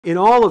In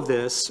all of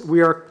this,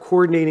 we are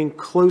coordinating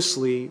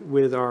closely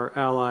with our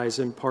allies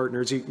and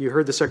partners. You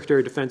heard the Secretary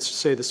of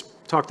Defense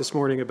talk this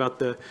morning about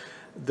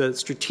the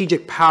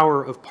strategic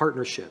power of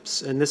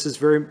partnerships, and this is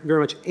very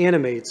much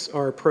animates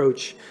our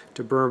approach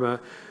to Burma,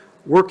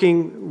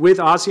 working with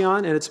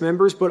ASEAN and its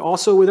members, but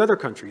also with other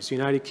countries,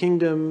 United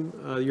Kingdom,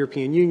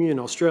 European Union,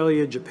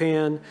 Australia,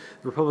 Japan,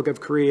 the Republic of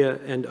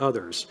Korea, and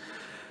others.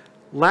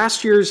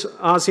 Last year's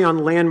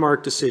ASEAN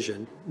landmark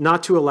decision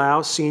not to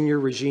allow senior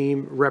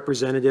regime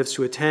representatives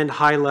to attend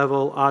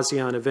high-level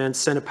ASEAN events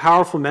sent a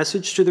powerful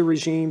message to the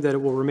regime that it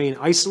will remain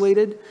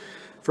isolated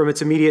from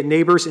its immediate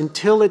neighbors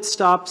until it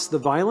stops the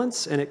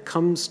violence and it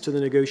comes to the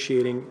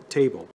negotiating table.